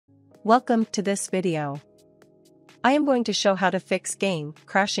Welcome to this video. I am going to show how to fix game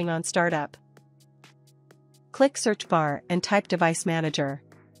crashing on startup. Click search bar and type device manager.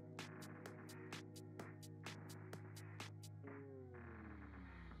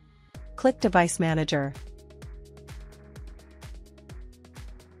 Click device manager.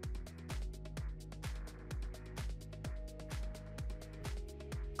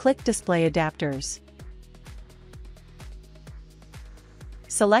 Click display adapters.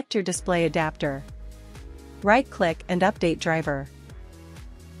 Select your display adapter. Right-click and update driver.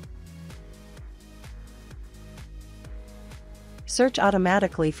 Search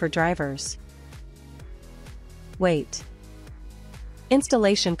automatically for drivers. Wait.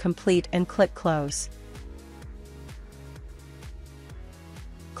 Installation complete and click close.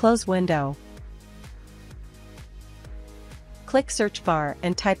 Close window. Click search bar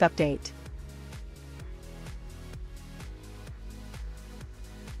and type update.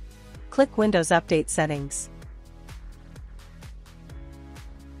 Click Windows Update Settings.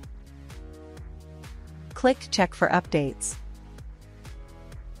 Click Check for updates.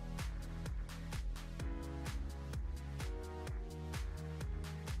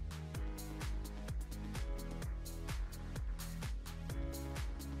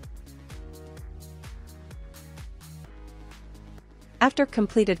 After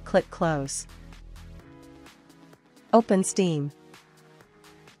completed, click Close. Open Steam.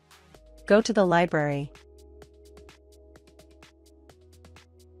 Go to the library.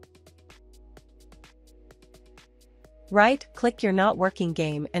 Right-click your not working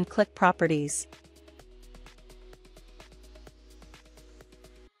game and click Properties.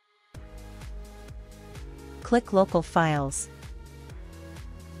 Click Local Files.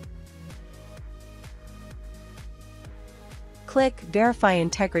 Click Verify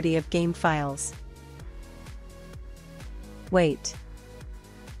integrity of game files. Wait.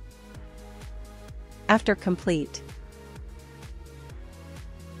 After complete,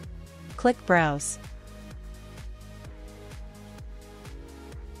 click Browse.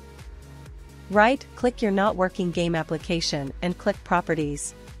 Right-click your not working game application and click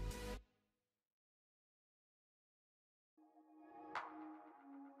Properties.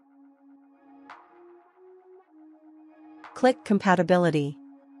 Click Compatibility.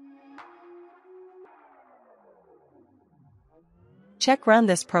 Check Run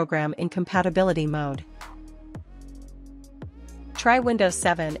this program in compatibility mode. Try Windows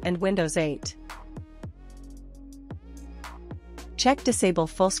 7 and Windows 8. Check Disable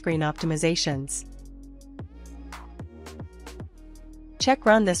full screen optimizations. Check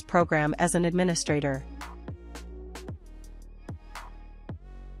Run this program as an administrator.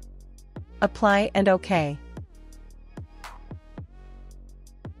 Apply and OK.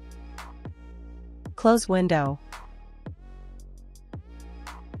 Close window.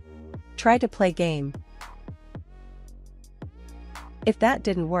 Try to play game. If that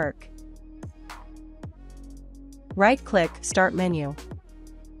didn't work, right-click Start menu.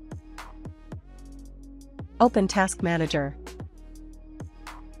 Open Task Manager.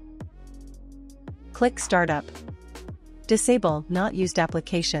 Click Startup. Disable Not Used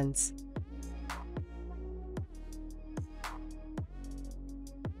Applications.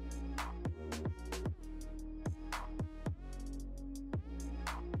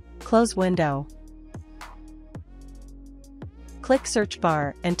 Close window. Click search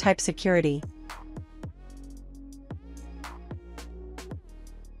bar and type security.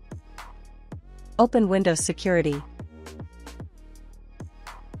 Open Windows Security.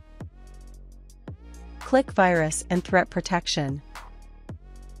 Click Virus and Threat Protection.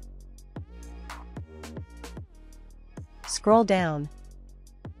 Scroll down.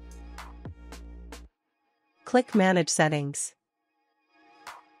 Click Manage Settings.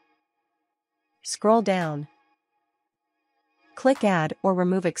 Scroll down. Click Add or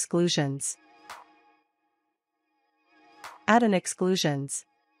Remove Exclusions. Add an exclusions.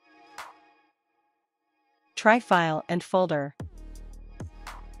 Try File and Folder.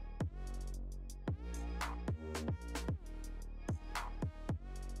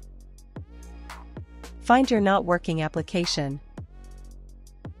 Find your not working application.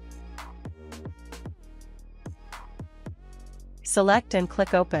 Select and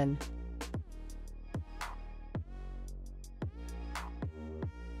click Open.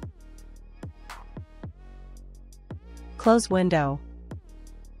 Close window.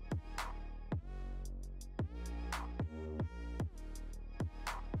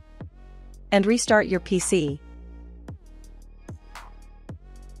 And restart your PC.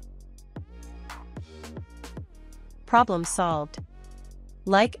 Problem solved.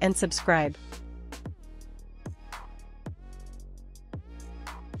 Like and subscribe.